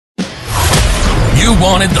you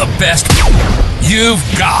wanted the best, you've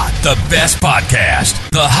got the best podcast.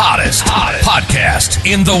 The hottest podcast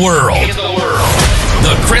in the world.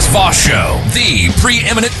 The Chris Voss Show, the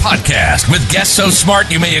preeminent podcast with guests so smart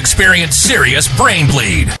you may experience serious brain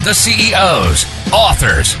bleed. The CEOs,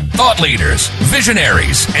 authors, thought leaders,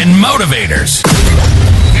 visionaries, and motivators.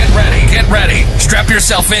 Get ready. Strap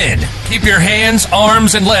yourself in. Keep your hands,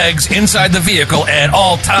 arms, and legs inside the vehicle at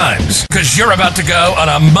all times, because you're about to go on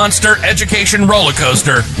a monster education roller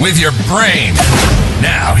coaster with your brain.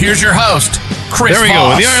 Now, here's your host, Chris There we Voss. go.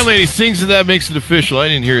 When the Iron Lady sings and that makes it official. I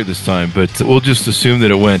didn't hear it this time, but we'll just assume that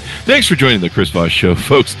it went. Thanks for joining the Chris Voss Show,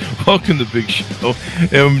 folks. Welcome to the big show.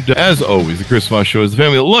 And as always, the Chris Voss Show is the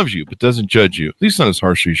family that loves you but doesn't judge you, at least not as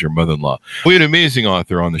harshly as your mother-in-law. We had an amazing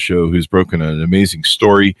author on the show who's broken an amazing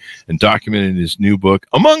story and documented his new book,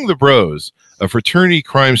 Among the Bros, a fraternity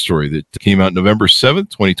crime story that came out November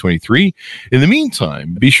 7th, 2023. In the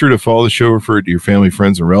meantime, be sure to follow the show, refer it to your family,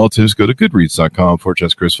 friends, and relatives. Go to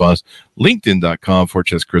goodreads.com/Chris Voss,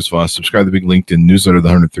 LinkedIn.com/Chris Voss. Subscribe to the big LinkedIn newsletter, the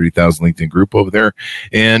 130,000 LinkedIn group over there.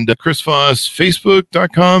 And Chris Voss,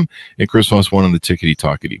 Facebook.com, and Chris Voss 1 on the Tickety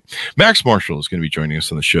Talkety. Max Marshall is going to be joining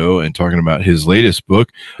us on the show and talking about his latest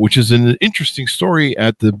book, which is an interesting story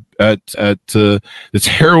that's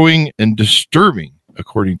harrowing and disturbing,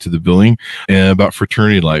 according to the billing, and about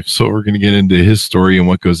fraternity life. So we're going to get into his story and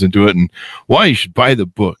what goes into it and why you should buy the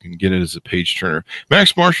book and get it as a page turner.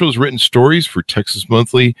 Max Marshall has written stories for Texas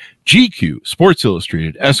Monthly, GQ, Sports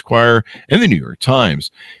Illustrated, Esquire, and the New York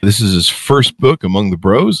Times. This is his first book, Among the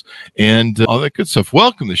Bros, and all that good stuff.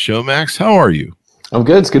 Welcome to the show, Max. How are you? I'm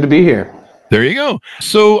good. It's good to be here. There you go.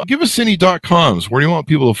 So give us any .coms. Where do you want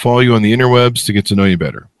people to follow you on the interwebs to get to know you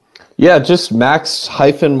better? Yeah, just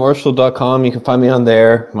max-marshall.com. You can find me on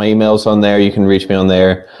there. My email's on there. You can reach me on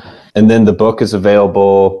there. And then the book is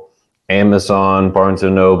available Amazon, Barnes &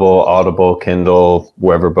 Noble, Audible, Kindle,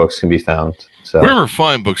 wherever books can be found. So wherever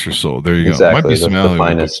fine books are sold, there you exactly, go. Might be some alleyway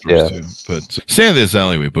finest, bookstores too. But stay in those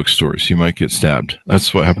alleyway bookstores. You might get stabbed.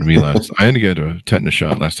 That's what happened to me last. I had to get a tetanus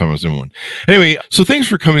shot last time I was in one. Anyway, so thanks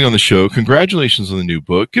for coming on the show. Congratulations on the new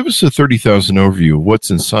book. Give us a 30,000 overview of what's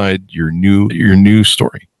inside your new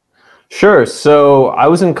story. Sure. So I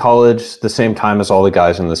was in college the same time as all the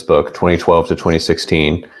guys in this book, 2012 to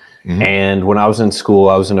 2016. Mm-hmm. And when I was in school,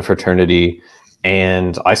 I was in a fraternity,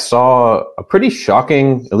 and I saw a pretty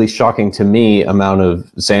shocking, at least shocking to me, amount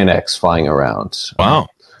of Xanax flying around. Wow.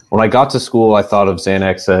 When I got to school, I thought of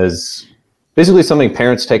Xanax as basically something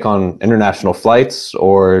parents take on international flights,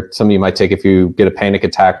 or something you might take if you get a panic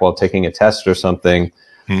attack while taking a test or something.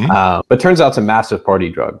 Mm-hmm. But it turns out it's a massive party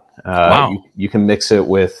drug. Wow. You can mix it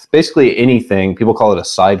with basically anything. People call it a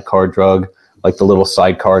sidecar drug, like the little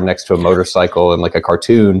sidecar next to a motorcycle in like a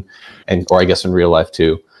cartoon, or I guess in real life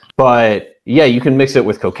too. But yeah, you can mix it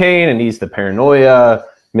with cocaine and ease the paranoia,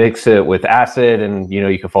 mix it with acid, and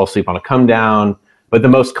you can fall asleep on a come down. But the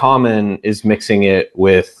most common is mixing it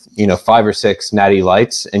with 5 or 6 natty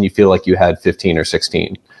lights, and you feel like you had 15 or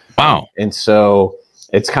 16. Wow. And so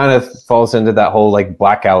it's kind of falls into that whole like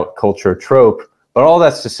blackout culture trope. But all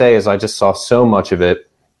that's to say is I just saw so much of it,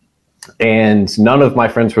 and none of my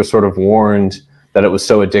friends were sort of warned that it was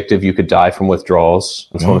so addictive you could die from withdrawals.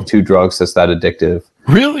 It's one of 2 drugs that's that addictive.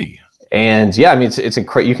 Really? And yeah, I mean, it's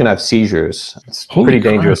you can have seizures. It's pretty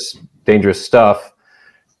dangerous stuff.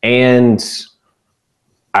 And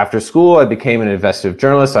after school, I became an investigative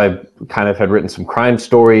journalist. I kind of had written some crime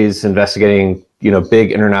stories investigating,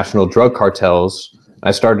 big international drug cartels.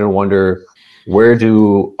 I started to wonder, where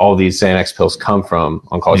do all these Xanax pills come from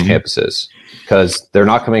on college Mm-hmm. campuses? Because they're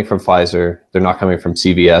not coming from Pfizer. They're not coming from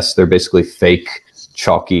CVS. They're basically fake,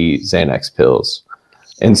 chalky Xanax pills.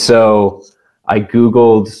 And so I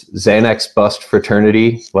Googled Xanax bust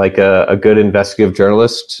fraternity, like a good investigative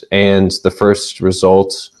journalist. And the first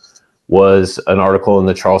result was an article in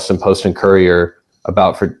the Charleston Post and Courier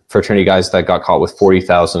about fraternity guys that got caught with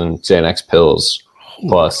 40,000 Xanax pills,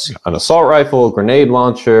 plus an assault rifle, grenade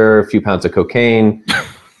launcher, a few pounds of cocaine,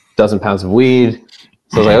 dozen pounds of weed.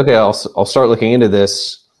 So I was like, okay, I'll start looking into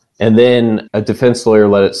this. And then a defense lawyer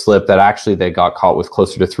let it slip that actually they got caught with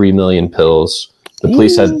closer to 3 million pills. The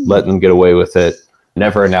police had let them get away with it,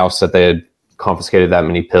 never announced that they had confiscated that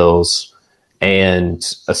many pills. And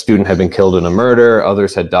a student had been killed in a murder.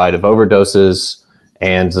 Others had died of overdoses.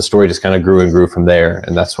 And the story just kind of grew and grew from there.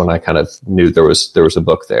 And that's when I kind of knew there was a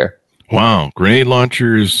book there. Wow. Grenade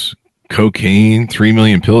launchers, cocaine, 3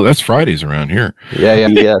 million pills. That's Fridays around here. Yeah.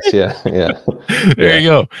 There you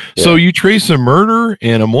go. Yeah. So you trace a murder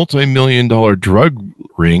and a multi-million-dollar drug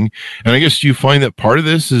ring. And I guess, do you find that part of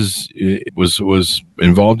this was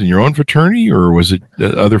involved in your own fraternity, or was it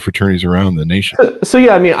other fraternities around the nation? So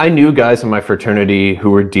yeah, I mean, I knew guys in my fraternity who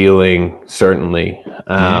were dealing, certainly.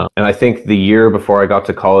 And I think the year before I got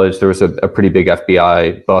to college, there was a pretty big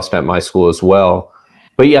FBI bust at my school as well.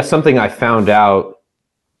 But yeah, something I found out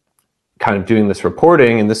kind of doing this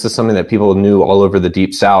reporting, and this is something that people knew all over the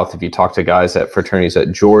Deep South. If you talk to guys at fraternities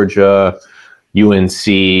at Georgia, UNC,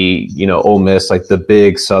 Ole Miss, like the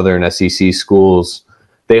big Southern SEC schools,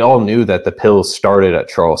 they all knew that the pills started at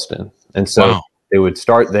Charleston. And so they would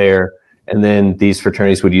start there, and then these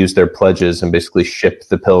fraternities would use their pledges and basically ship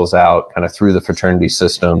the pills out kind of through the fraternity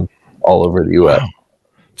system all over the U.S. Wow.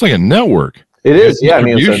 It's like a network. It is. Yeah. I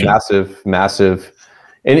mean, it's a massive.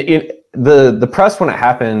 And the press, when it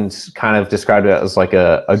happened, kind of described it as like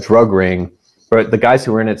a drug ring. But the guys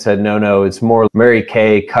who were in it said, no, it's more Mary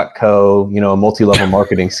Kay, Cutco, a multi-level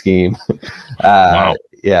marketing scheme. Wow.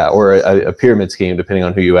 Yeah, or a pyramid scheme, depending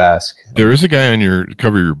on who you ask. There is a guy on your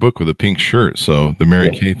cover of your book with a pink shirt, so the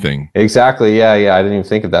Mary Kay thing. Exactly. Yeah. I didn't even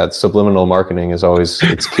think of that. Subliminal marketing is always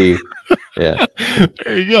it's key. Yeah.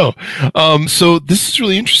 There you go. So this is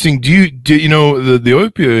really interesting. Do you the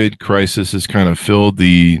opioid crisis has kind of filled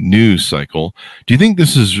the news cycle? Do you think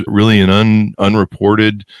this is really an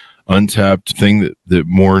unreported, untapped thing that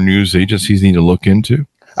more news agencies need to look into?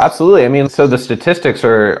 Absolutely. I mean, so the statistics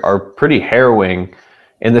are pretty harrowing.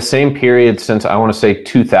 In the same period since, I want to say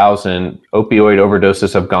 2000, opioid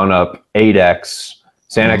overdoses have gone up 8x.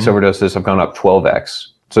 Xanax overdoses have gone up 12x.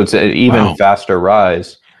 So it's an even faster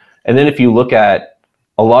rise. And then if you look at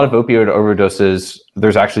a lot of opioid overdoses,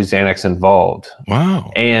 there's actually Xanax involved.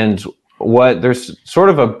 Wow. And there's sort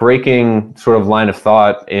of a breaking sort of line of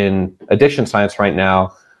thought in addiction science right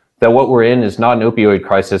now that what we're in is not an opioid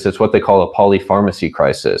crisis. It's what they call a polypharmacy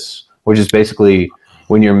crisis, which is basically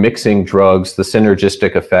when you're mixing drugs, the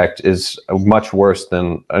synergistic effect is much worse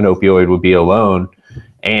than an opioid would be alone.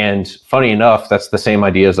 And funny enough, that's the same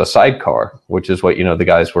idea as a sidecar, which is what, the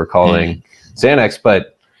guys were calling Xanax.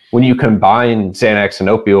 But when you combine Xanax and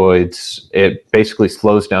opioids, it basically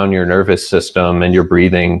slows down your nervous system and your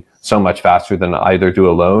breathing so much faster than either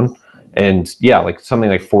do alone. And yeah, like something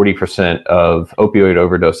like 40% of opioid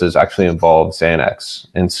overdoses actually involve Xanax.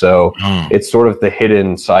 And so it's sort of the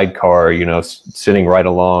hidden sidecar, sitting right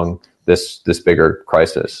along this bigger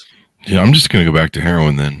crisis. Yeah, I'm just going to go back to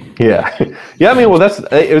heroin then. Yeah. Yeah, I mean, well,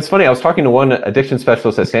 it was funny. I was talking to one addiction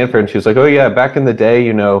specialist at Stanford, and she was like, oh yeah, back in the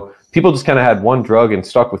day, people just kind of had one drug and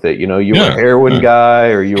stuck with it. You were a heroin guy,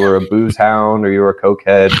 or you were a booze hound, or you were a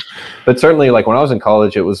cokehead. But certainly, like when I was in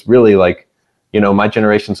college, it was really like, my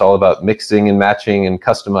generation's all about mixing and matching and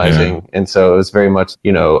customizing. And so it was very much,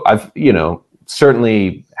 I've,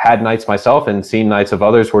 certainly had nights myself and seen nights of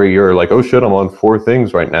others where you're like, oh shit, I'm on 4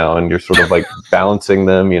 things right now. And you're sort of like balancing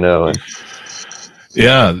them, And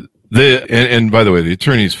yeah. And by the way, the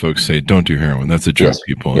attorneys folks say, don't do heroin. That's a joke,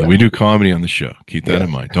 people. And we do comedy on the show. Keep that in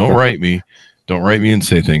mind. Don't write me. Don't write me and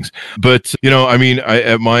say things. But,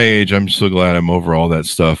 at my age, I'm so glad I'm over all that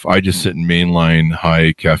stuff. I just sit in mainline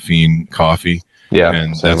high caffeine coffee. Yeah.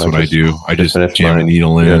 And that's what I do. I just jam a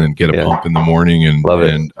needle in and get a pump in the morning, and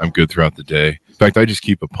I'm good throughout the day. In fact, I just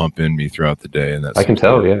keep a pump in me throughout the day. And that's I can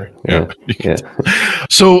tell. Yeah.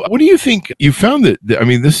 So what do you think? You found that,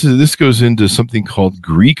 this goes into something called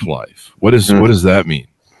Greek life. What does that mean?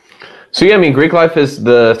 So, Greek life is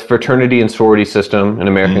the fraternity and sorority system in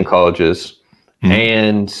American colleges.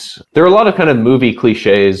 And there are a lot of kind of movie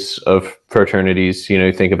cliches of fraternities.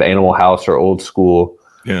 You think of Animal House or Old School.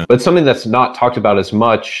 Yeah. But something that's not talked about as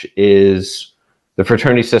much is the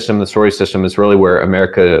fraternity system, the sorority system is really where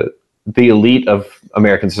the elite of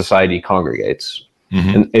American society congregates.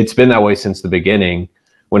 And it's been that way since the beginning.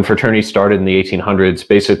 When fraternities started in the 1800s,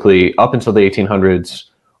 basically up until the 1800s,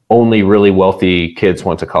 only really wealthy kids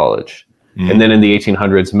went to college. And then in the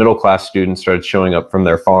 1800s, middle-class students started showing up from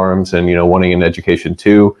their farms and, wanting an education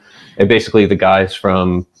too. And basically the guys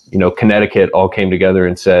from, Connecticut all came together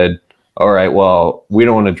and said, all right, well, we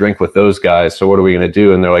don't want to drink with those guys. So what are we going to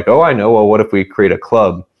do? And they're like, oh, I know. Well, what if we create a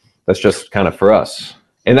club that's just kind of for us?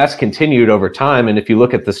 And that's continued over time. And if you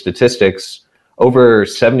look at the statistics, over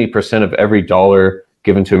 70% of every dollar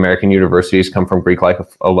given to American universities come from Greek life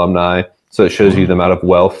alumni. So it shows you the amount of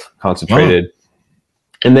wealth concentrated.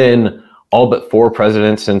 And then all but 4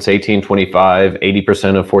 presidents since 1825,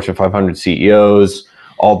 80% of Fortune 500 CEOs,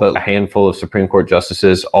 all but a handful of Supreme Court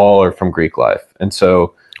justices, all are from Greek life. And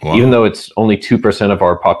so even though it's only 2% of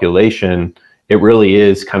our population, it really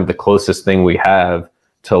is kind of the closest thing we have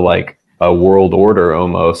to like a world order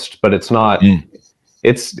almost, but it's not,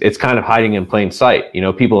 it's kind of hiding in plain sight. You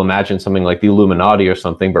know, people imagine something like the Illuminati or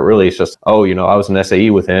something, but really it's just, oh, you know, I was an SAE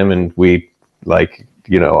with him and we like,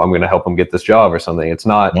 you know, I'm going to help him get this job or something. It's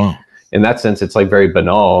not, in that sense, it's like very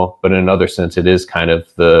banal, but in another sense, it is kind of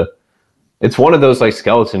it's one of those like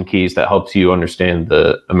skeleton keys that helps you understand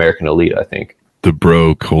the American elite, I think. The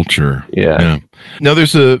bro culture. Yeah. Now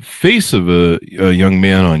there's a face of a young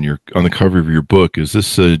man on the cover of your book. Is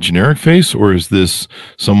this a generic face, or is this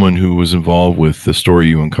someone who was involved with the story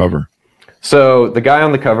you uncover? So the guy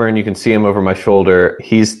on the cover, and you can see him over my shoulder,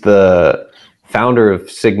 he's the founder of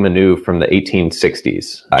Sigma Nu from the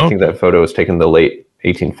 1860s. I think that photo was taken in the late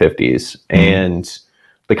 1850s. And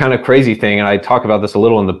the kind of crazy thing, and I talk about this a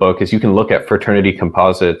little in the book, is you can look at fraternity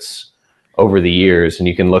composites over the years, and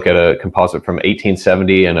you can look at a composite from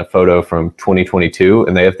 1870 and a photo from 2022,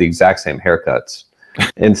 and they have the exact same haircuts.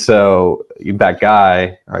 And so that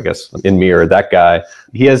guy, or I guess in mirror, that guy,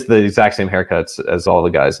 he has the exact same haircuts as all the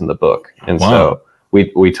guys in the book. And so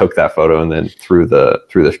we took that photo and then threw the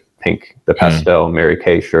pastel Mary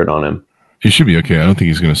Kay shirt on him. He should be okay. I don't think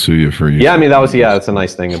he's going to sue you for you. Yeah, I mean, that's a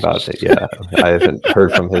nice thing about it. Yeah. I haven't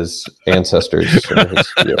heard from his ancestors.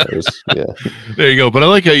 There you go. But I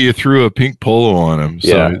like how you threw a pink polo on him.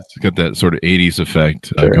 So it's got that sort of 80s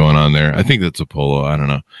effect going on there. I think that's a polo. I don't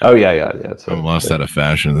know. Oh, yeah. I'm lost out of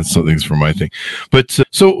fashion. That's something's for my thing. But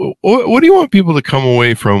so what do you want people to come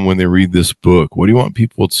away from when they read this book? What do you want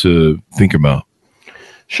people to think about?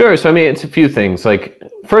 Sure. So, I mean, it's a few things. Like,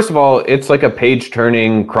 first of all, it's like a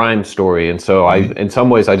page-turning crime story. And so in some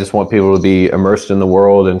ways, I just want people to be immersed in the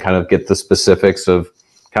world and kind of get the specifics of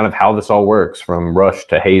kind of how this all works, from rush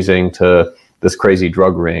to hazing to this crazy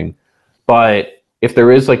drug ring. But if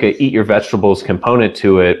there is like a eat your vegetables component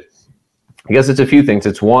to it, I guess it's a few things.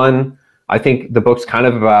 It's one, I think the book's kind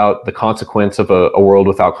of about the consequence of a world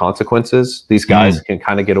without consequences. These guys can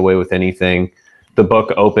kind of get away with anything. The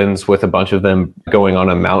book opens with a bunch of them going on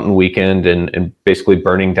a mountain weekend and basically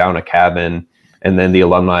burning down a cabin. And then the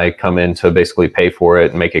alumni come in to basically pay for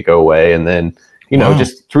it and make it go away. And then, you know,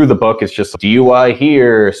 just through the book, it's just DUI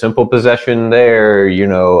here, simple possession there, you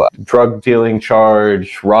know, drug dealing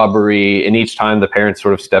charge, robbery. And each time the parents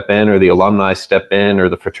sort of step in, or the alumni step in, or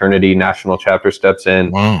the fraternity national chapter steps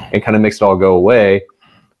in and kind of makes it all go away.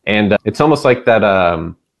 And it's almost like that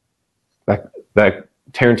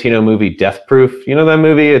Tarantino movie Death Proof. You know that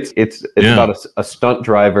movie? It's about a stunt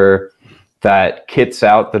driver that kits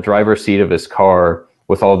out the driver's seat of his car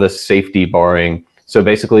with all this safety barring. So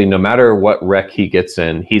basically, no matter what wreck he gets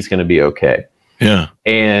in, he's going to be okay. Yeah.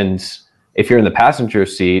 And if you're in the passenger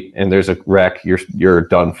seat and there's a wreck, you're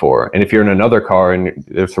done for. And if you're in another car and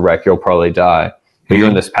there's a wreck, you'll probably die. But you're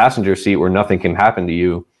in this passenger seat where nothing can happen to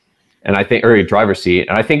you. And I think, or your driver's seat.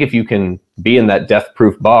 And I think if you can be in that death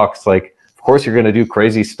proof box, like, of course you're going to do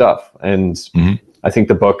crazy stuff. And I think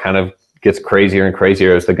the book kind of gets crazier and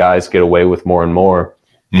crazier as the guys get away with more and more.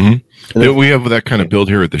 We have that kind of build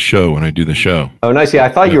here at the show when I do the show. Oh, nice. Yeah, I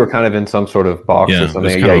thought you were kind of in some sort of box or something.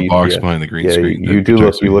 There's kind of a box behind the green screen.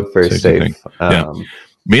 You look very safe.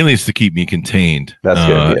 Mainly it's to keep me contained. That's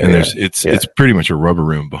good. It's pretty much a rubber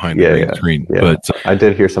room behind the green screen. Yeah. But I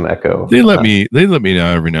did hear some echo. They let me know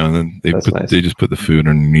every now and then. They just put the food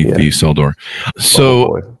underneath the cell door.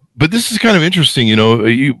 So but this is kind of interesting, you know.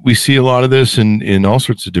 We see a lot of this in all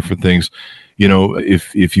sorts of different things. You know,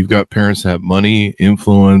 if you've got parents that have money,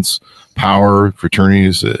 influence, power,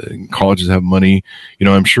 fraternities, colleges have money. You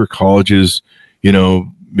know, I'm sure colleges, you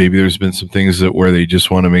know, maybe there's been some things where they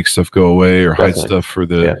just want to make stuff go away or hide stuff for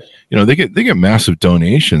the, you know, they get massive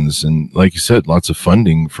donations and, like you said, lots of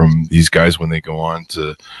funding from these guys when they go on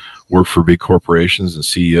to work for big corporations and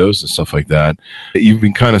CEOs and stuff like that. You've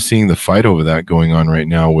been kind of seeing the fight over that going on right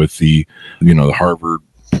now with the, you know, the Harvard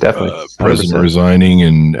president resigning,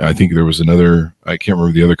 and I think there was another, I can't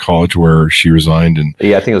remember the other college where she resigned. And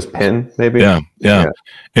I think it was Penn, maybe. Yeah.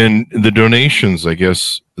 And the donations, I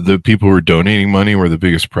guess the people who were donating money were the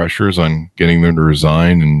biggest pressures on getting them to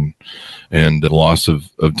resign and the loss of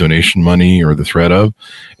donation money or the threat of.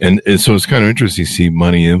 And so it's kind of interesting to see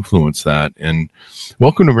money influence that. And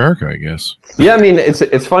welcome to America, I guess. Yeah, I mean,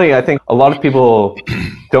 it's funny. I think a lot of people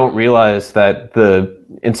don't realize that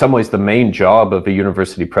in some ways, the main job of a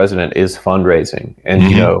university president is fundraising and,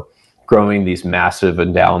 you know, growing these massive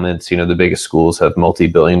endowments. You know, the biggest schools have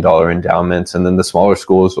multi-billion-dollar endowments, and then the smaller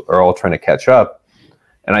schools are all trying to catch up.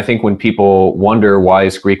 And I think when people wonder why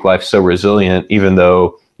is Greek life so resilient, even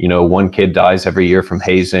though, you know, one kid dies every year from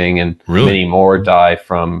hazing and many more die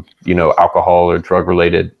from, you know, alcohol or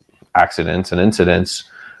drug-related accidents and incidents,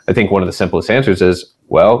 I think one of the simplest answers is,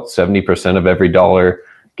 well, 70% of every dollar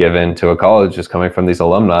given to a college is coming from these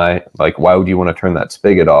alumni. Like, why would you want to turn that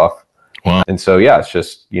spigot off? Wow. And so, yeah, it's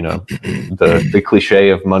just, the cliche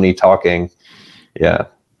of money talking. Yeah.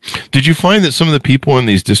 Did you find that some of the people in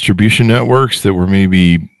these distribution networks that were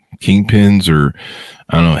maybe kingpins or,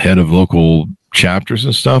 I don't know, head of local chapters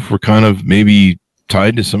and stuff were kind of maybe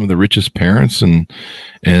tied to some of the richest parents and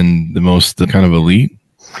the kind of elite?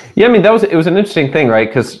 Yeah, I mean, it was an interesting thing, right?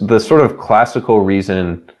 Because the sort of classical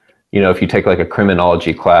reason, if you take like a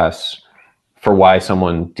criminology class for why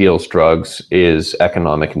someone deals drugs is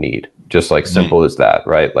economic need, just like simple as that,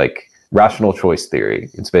 right? Like rational choice theory.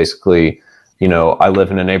 It's basically, I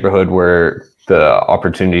live in a neighborhood where the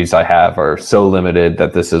opportunities I have are so limited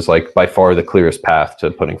that this is like by far the clearest path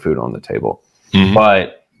to putting food on the table. Mm-hmm.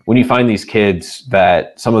 But when you find these kids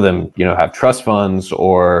that some of them, have trust funds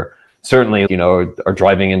or certainly, are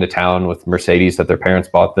driving into town with Mercedes that their parents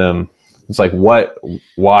bought them, it's like,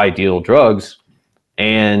 why deal drugs?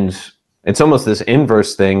 And it's almost this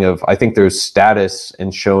inverse thing of, I think there's status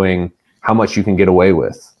in showing how much you can get away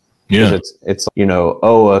with. Yeah. It's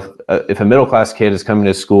if a middle class kid is coming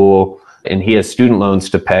to school and he has student loans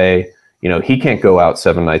to pay, he can't go out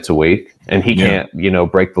 7 nights a week and he can't,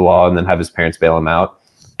 break the law and then have his parents bail him out.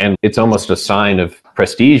 And it's almost a sign of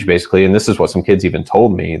prestige, basically. And this is what some kids even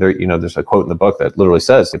told me. There's a quote in the book that literally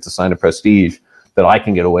says it's a sign of prestige that I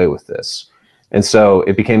can get away with this. And so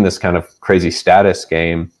it became this kind of crazy status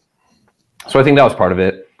game. So I think that was part of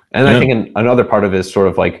it. And I think another part of it is sort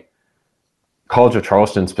of like College of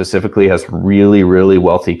Charleston specifically has really, really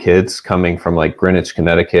wealthy kids coming from like Greenwich,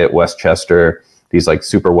 Connecticut, Westchester, these like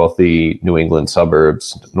super wealthy New England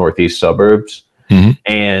suburbs, Northeast suburbs. Mm-hmm.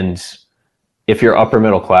 And if you're upper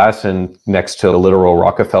middle class and next to a literal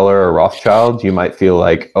Rockefeller or Rothschild, you might feel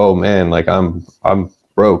like, oh man, like I'm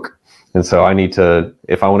broke. And so I need to,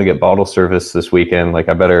 if I want to get bottle service this weekend, like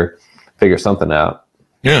I better figure something out.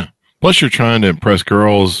 Yeah. Plus you're trying to impress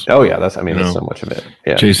girls. Oh yeah. That's so much of it.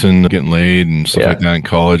 Yeah. Chasing, getting laid and stuff like that in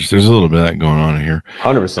college. There's a little bit of that going on here.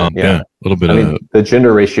 100%. Yeah. A little bit of the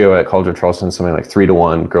gender ratio at College of Charleston is something like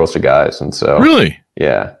 3-to-1 girls to guys. And so really?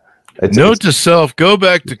 Yeah. Note to self, go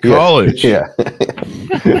back to college. Yeah.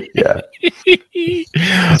 Yeah.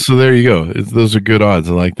 So there you go. Those are good odds.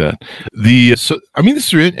 I like that. This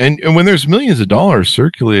is it. And when there's millions of dollars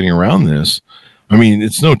circulating around this, I mean,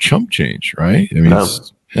 it's no chump change, right? I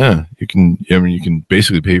mean, you can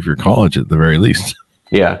basically pay for your college at the very least.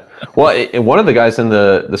 Yeah. Well, one of the guys in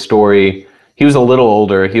the story, he was a little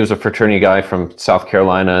older. He was a fraternity guy from South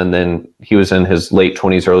Carolina, and then he was in his late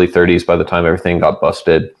 20s, early 30s by the time everything got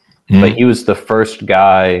busted. Mm-hmm. But he was the first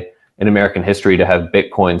guy in American history to have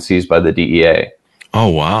Bitcoin seized by the DEA. Oh,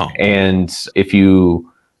 wow. And if you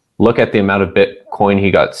look at the amount of Bitcoin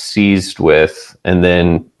he got seized with and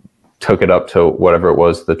then took it up to whatever it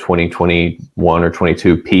was, the 2021 or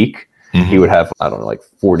 22 peak, he would have, I don't know, like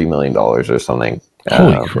 $40 million or something.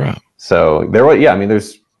 Holy crap. So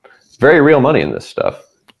there's very real money in this stuff.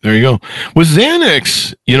 There you go. With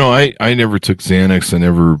Xanax, I never took Xanax. I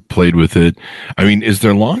never played with it. I mean, is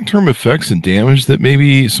there long-term effects and damage that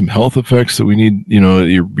maybe some health effects that we need,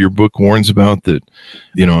 your book warns about that,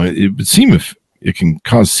 it would seem if it can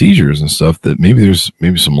cause seizures and stuff that there's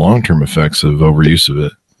some long-term effects of overuse of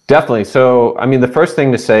it. Definitely. So, I mean, the first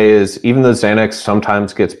thing to say is even though Xanax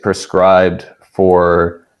sometimes gets prescribed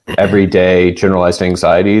for everyday generalized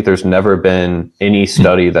anxiety, there's never been any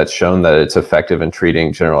study that's shown that it's effective in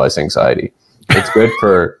treating generalized anxiety. It's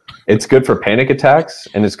good for panic attacks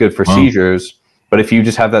and it's good for seizures. But if you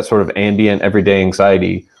just have that sort of ambient everyday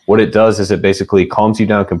anxiety, what it does is it basically calms you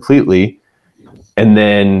down completely. And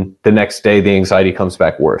then the next day, the anxiety comes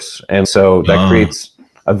back worse. And so that creates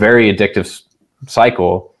a very addictive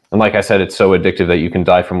cycle. And like I said, it's so addictive that you can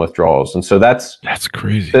die from withdrawals. And so that's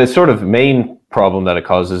crazy. The sort of main problem that it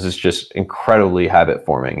causes is just incredibly habit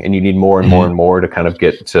forming. And you need more and more and more to kind of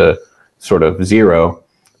get to sort of zero.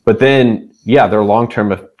 But then, there are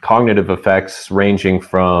long-term cognitive effects ranging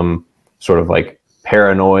from sort of like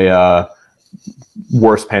paranoia,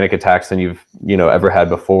 worse panic attacks than you've, ever had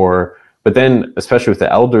before. But then, especially with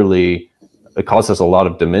the elderly, it causes a lot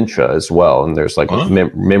of dementia as well. And there's like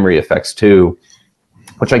memory effects too,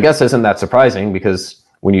 which I guess isn't that surprising because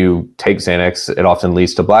when you take Xanax, it often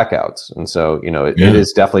leads to blackouts. And so, it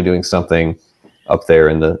is definitely doing something up there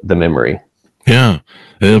in the memory. Yeah.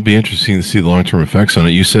 It'll be interesting to see the long-term effects on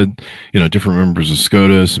it. You said, different members of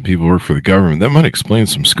SCOTUS and people work for the government. That might explain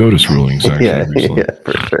some SCOTUS rulings. Actually, yeah,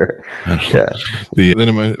 for sure. Then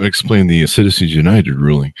it might explain the Citizens United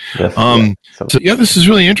ruling. This is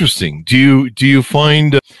really interesting. Do you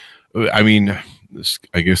find, this,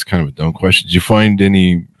 I guess, kind of a dumb question. Did you find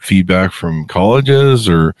any feedback from colleges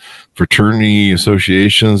or fraternity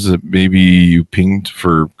associations that maybe you pinged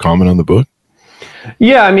for comment on the book?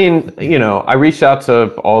 Yeah, I mean, I reached out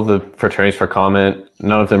to all the fraternities for comment.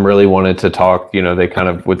 None of them really wanted to talk. They kind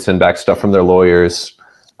of would send back stuff from their lawyers.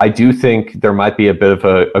 I do think there might be a bit of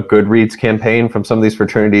a Goodreads campaign from some of these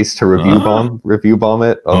fraternities to review bomb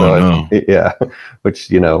it. Although, no. yeah, which,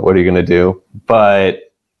 what are you going to do?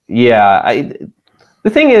 But yeah, the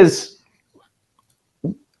thing is,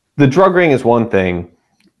 the drug ring is one thing.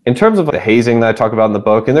 In terms of the hazing that I talk about in the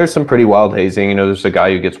book, and there's some pretty wild hazing, there's a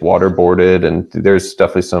guy who gets waterboarded, and there's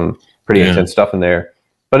definitely some pretty intense stuff in there.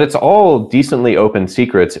 But it's all decently open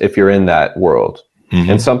secrets if you're in that world. Mm-hmm.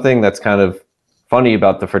 And something that's kind of funny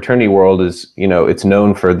about the fraternity world is, it's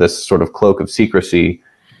known for this sort of cloak of secrecy.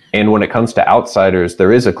 And when it comes to outsiders,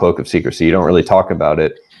 there is a cloak of secrecy. You don't really talk about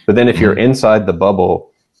it. But then if you're inside the bubble,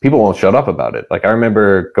 people won't shut up about it. Like, I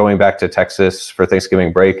remember going back to Texas for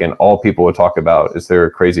Thanksgiving break, and all people would talk about is their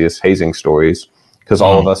craziest hazing stories, because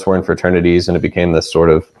all of us were in fraternities, and it became this sort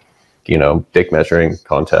of, dick measuring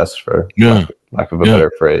contest, for lack of a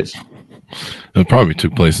better phrase. It probably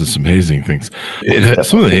took place in some hazing things.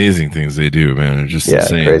 Some of the hazing things they do, man, are just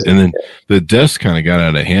insane. Crazy. And then the deaths kind of got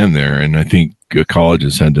out of hand there, and I think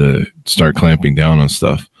colleges had to start clamping down on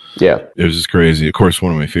stuff. Yeah. It was just crazy. Of course,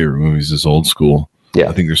 one of my favorite movies is Old School. Yeah,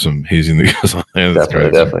 I think there's some hazing that goes on.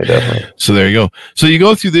 Definitely. So there you go. So you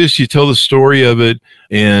go through this, you tell the story of it,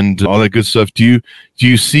 and all that good stuff. Do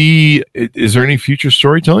you see? Is there any future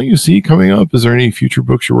storytelling you see coming up? Is there any future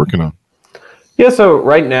books you're working on? Yeah. So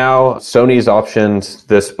right now, Sony's optioned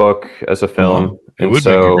this book as a film. It would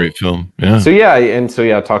make a great film. Yeah.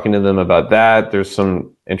 So talking to them about that. There's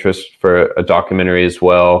some interest for a documentary as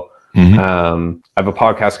well. Mm-hmm. I have a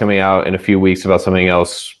podcast coming out in a few weeks about something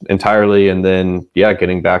else entirely, and then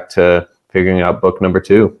getting back to figuring out book number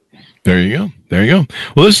 2. There you go.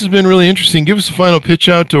 Well, this has been really interesting. Give us a final pitch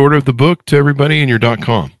out to order the book to everybody in your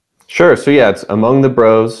 .com. Sure. So it's Among the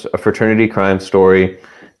Bros, a fraternity crime story.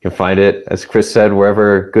 You can find it, as Chris said,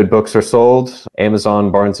 wherever good books are sold: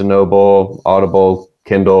 Amazon, Barnes & Noble, Audible,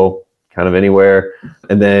 Kindle, kind of anywhere.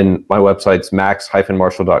 And then my website's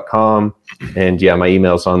max-marshall.com. And my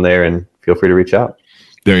email's on there, and feel free to reach out.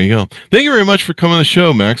 There you go. Thank you very much for coming on the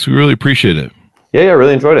show, Max. We really appreciate it. Yeah, I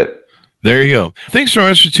really enjoyed it. There you go. Thanks so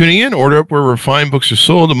much for tuning in. Order up wherever fine books are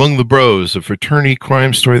sold. Among the Bros, a fraternity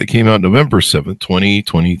crime story that came out November 7th,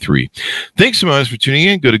 2023. Thanks so much for tuning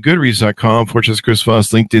in. Go to goodreads.com/Chris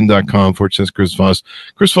Voss, linkedin.com/Chris Voss,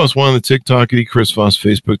 Chris Voss 1 on the TikTok, Chris Voss,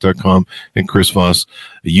 Facebook.com, and Chris Voss,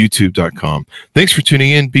 YouTube.com. Thanks for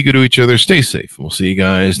tuning in. Be good to each other. Stay safe. We'll see you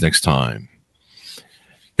guys next time.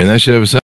 And that should have us out.